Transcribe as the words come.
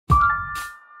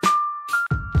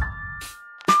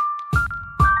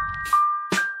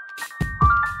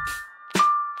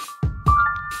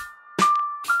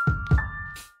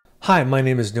Hi, my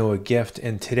name is Noah Gift,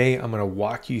 and today I'm going to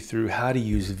walk you through how to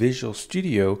use Visual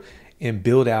Studio and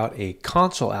build out a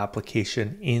console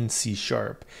application in C#.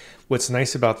 What's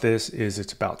nice about this is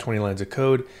it's about 20 lines of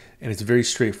code, and it's very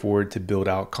straightforward to build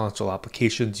out console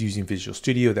applications using Visual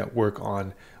Studio that work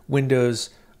on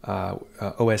Windows,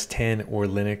 OS 10, or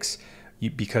Linux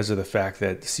because of the fact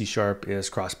that C# is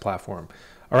cross-platform.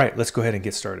 All right, let's go ahead and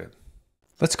get started.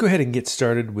 Let's go ahead and get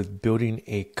started with building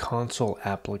a console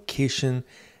application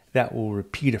that will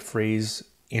repeat a phrase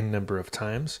in a number of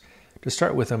times. To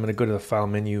start with, I'm going to go to the File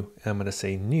menu and I'm going to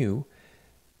say New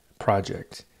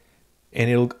Project. And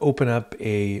it'll open up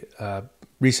a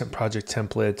recent project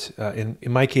template.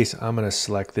 In my case, I'm going to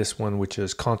select this one, which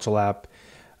is Console App,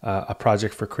 a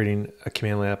project for creating a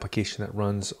command line application that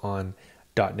runs on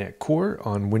 .NET Core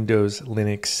on Windows,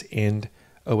 Linux, and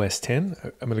OS 10.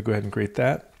 I'm going to go ahead and create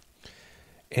that.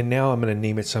 And now I'm going to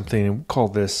name it something and call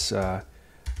this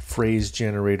phrase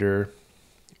generator.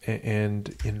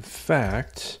 And in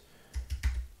fact,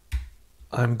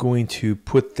 I'm going to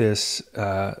put this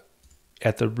at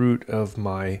the root of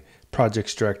my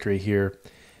projects directory here.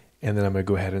 And then I'm going to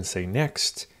go ahead and say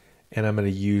next. And I'm going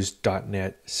to use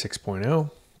 .NET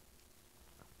 6.0.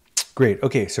 Great.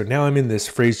 Okay, so now I'm in this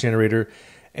phrase generator.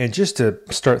 And just to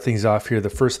start things off here, the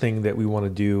first thing that we want to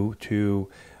do to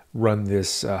run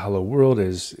this hello world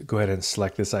is go ahead and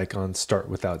select this icon, start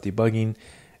without debugging.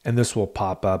 And this will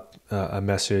pop up a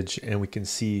message, and we can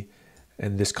see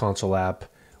in this console app,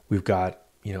 we've got,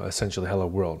 essentially hello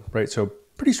world, right? So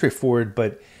pretty straightforward,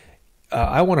 but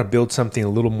I want to build something a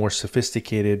little more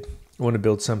sophisticated. I want to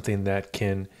build something that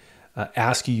can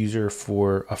ask a user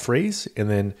for a phrase and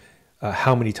then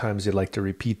how many times they'd like to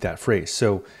repeat that phrase.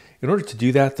 So in order to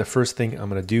do that, the first thing I'm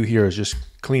going to do here is just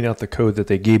clean out the code that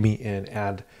they gave me and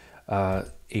add a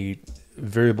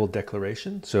variable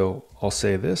declaration. So I'll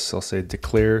say this, I'll say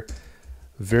declare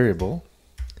variable.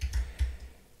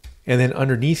 And then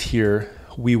underneath here,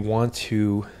 we want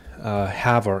to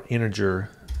have our integer.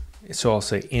 So I'll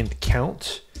say int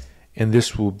count, and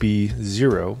this will be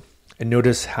 0. And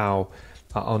notice how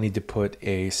I'll need to put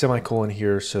a semicolon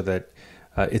here so that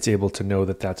it's able to know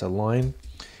that that's a line.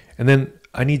 And then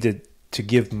I need to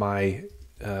give my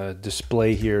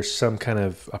display here some kind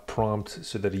of a prompt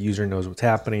so that a user knows what's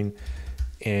happening.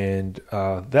 And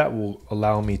that will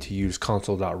allow me to use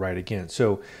console.write again.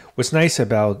 So what's nice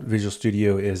about Visual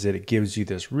Studio is that it gives you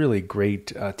this really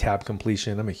great tab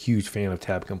completion. I'm a huge fan of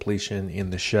tab completion in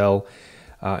the shell.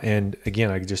 And again,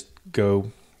 I can just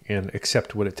go and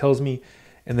accept what it tells me.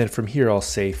 And then from here, I'll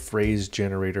say phrase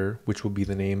generator, which will be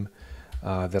the name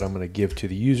that I'm going to give to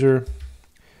the user.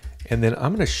 And then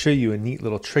I'm going to show you a neat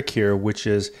little trick here, which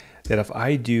is that if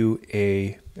I do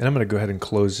and I'm going to go ahead and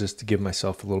close this to give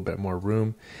myself a little bit more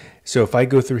room. So if I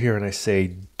go through here and I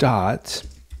say dot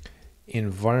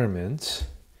environment,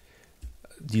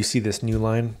 do you see this new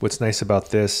line? What's nice about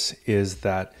this is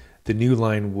that the new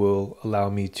line will allow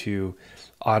me to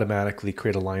automatically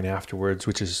create a line afterwards,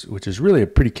 which is really a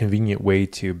pretty convenient way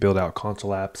to build out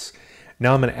console apps.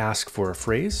 Now I'm going to ask for a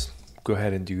phrase. Go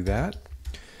ahead and do that.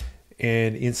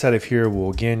 And inside of here,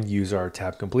 we'll again use our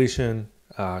tab completion,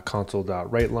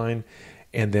 console.write line,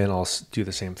 and then I'll do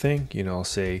the same thing. I'll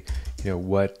say,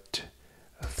 what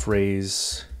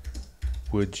phrase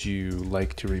would you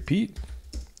like to repeat?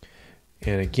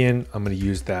 And again, I'm going to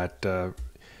use that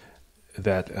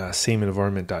same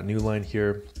environment.new line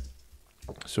here.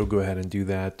 So go ahead and do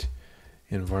that.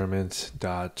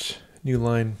 Environment.new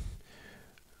line.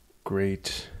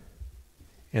 Great.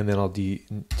 And then I'll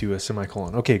do a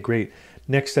semicolon. Okay, great.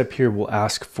 Next step here, we'll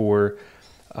ask for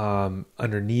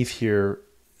underneath here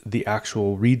the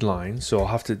actual read line. So I'll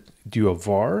have to do a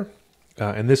var,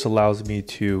 and this allows me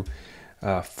to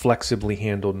flexibly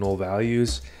handle null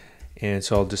values. And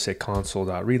so I'll just say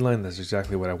console.readline. That's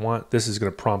exactly what I want. This is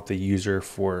going to prompt the user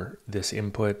for this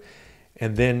input.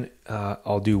 And then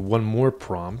I'll do one more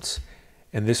prompt,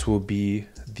 and this will be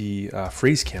the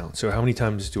phrase count. So how many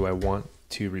times do I want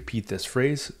to repeat this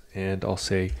phrase? And I'll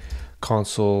say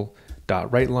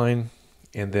console.writeLine,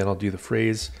 and then I'll do the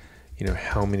phrase,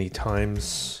 how many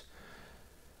times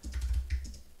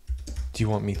do you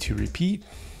want me to repeat?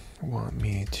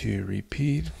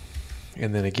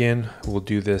 And then again, we'll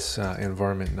do this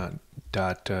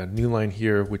environment.new line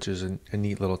here, which is a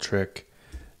neat little trick,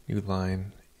 new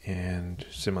line and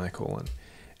semicolon.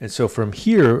 And so from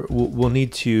here, we'll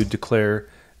need to declare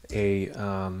a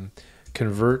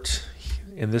convert,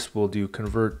 and this will do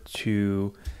convert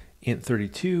to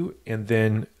int32, and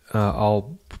then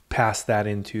I'll pass that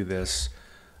into this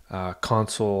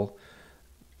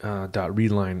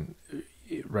console.readline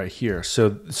right here. So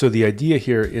the idea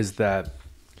here is that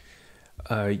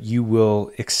you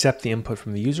will accept the input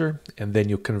from the user, and then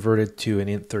you'll convert it to an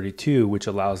int32, which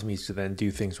allows me to then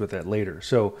do things with it later.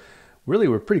 So really,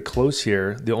 we're pretty close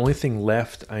here. The only thing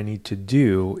left I need to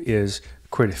do is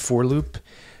create a for loop.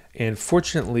 And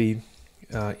fortunately,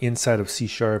 inside of C#,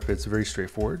 it's very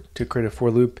straightforward to create a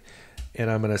for loop. And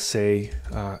I'm going to say,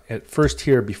 at first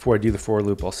here, before I do the for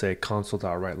loop, I'll say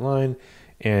console.writeLine,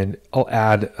 and I'll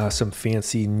add some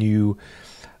fancy new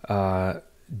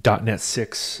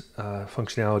 .NET6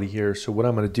 functionality here. So what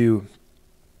I'm going to do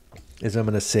is I'm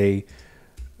going to say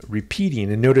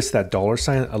repeating, and notice that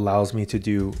 $sign allows me to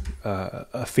do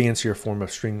a fancier form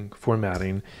of string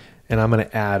formatting, and I'm going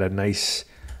to add a nice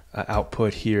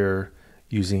output here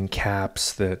using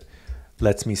caps that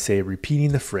lets me say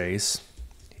repeating the phrase,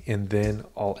 and then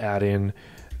I'll add in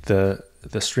the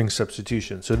string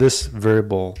substitution. So this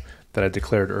variable that I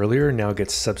declared earlier now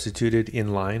gets substituted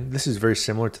in line. This is very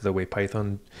similar to the way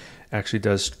Python actually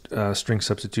does string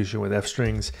substitution with f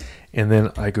strings. And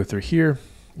then I go through here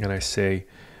and I say,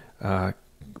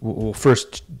 we'll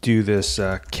first do this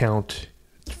count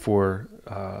for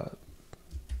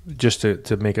just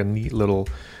to make a neat little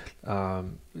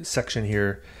section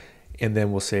here. And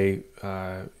then we'll say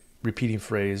repeating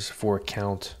phrase for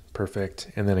count, perfect.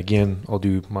 And then again, I'll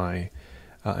do my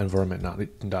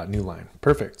environment.newline.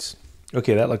 Perfect.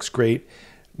 Okay, that looks great.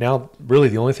 Now, really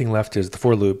the only thing left is the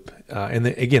for loop. And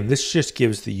then, again, this just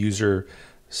gives the user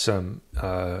some,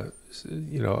 a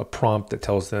prompt that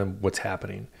tells them what's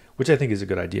happening, which I think is a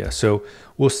good idea. So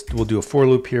we'll do a for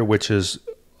loop here, which is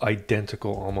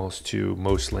identical almost to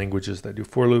most languages that do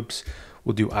for loops.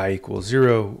 We'll do I =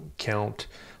 0, count,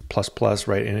 ++,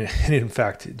 right? And in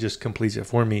fact, it just completes it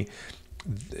for me.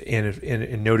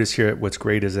 And notice here, what's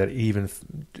great is that it even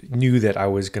knew that I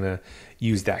was going to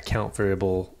use that count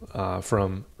variable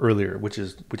from earlier, which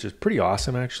is pretty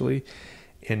awesome, actually.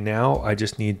 And now I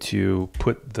just need to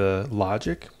put the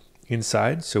logic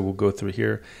inside. So we'll go through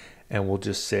here and we'll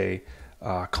just say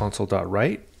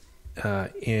console.write.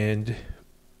 And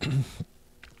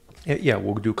yeah,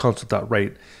 we'll do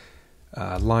console.write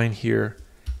line here.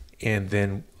 And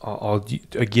then I'll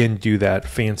again do that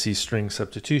fancy string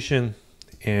substitution.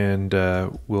 And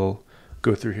we'll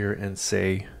go through here and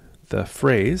say the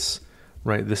phrase,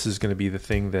 right? This is going to be the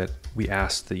thing that we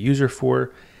asked the user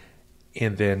for.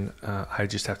 And then I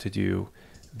just have to do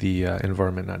the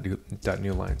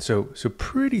environment.newline. So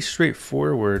pretty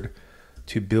straightforward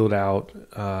to build out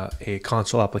a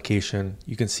console application.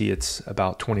 You can see it's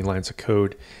about 20 lines of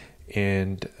code.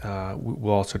 And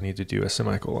we'll also need to do a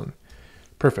semicolon.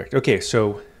 Perfect. Okay,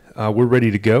 so we're ready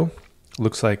to go.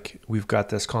 Looks like we've got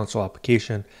this console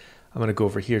application. I'm going to go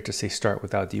over here to say start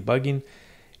without debugging.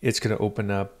 It's going to open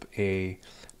up a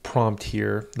prompt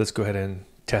here. Let's go ahead and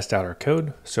test out our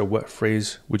code. So what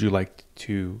phrase would you like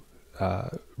to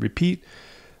repeat?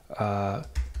 Go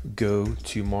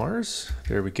to Mars.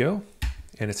 There we go.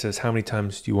 And it says, how many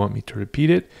times do you want me to repeat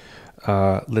it?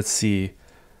 Let's see,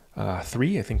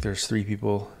 3. I think there's 3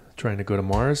 people trying to go to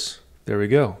Mars. There we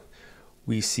go.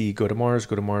 We see go to Mars,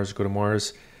 go to Mars, go to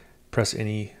Mars. Press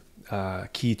any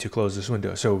key to close this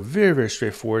window. So very, very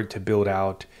straightforward to build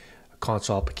out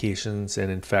console applications,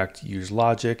 and in fact use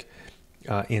logic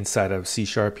inside of C#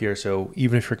 here. So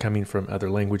even if you're coming from other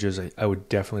languages, I would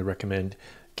definitely recommend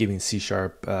giving C#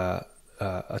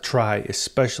 a try,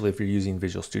 especially if you're using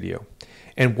Visual Studio.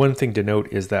 And one thing to note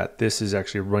is that this is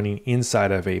actually running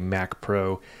inside of a Mac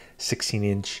Pro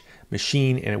 16-inch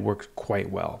machine, and it works quite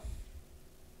well.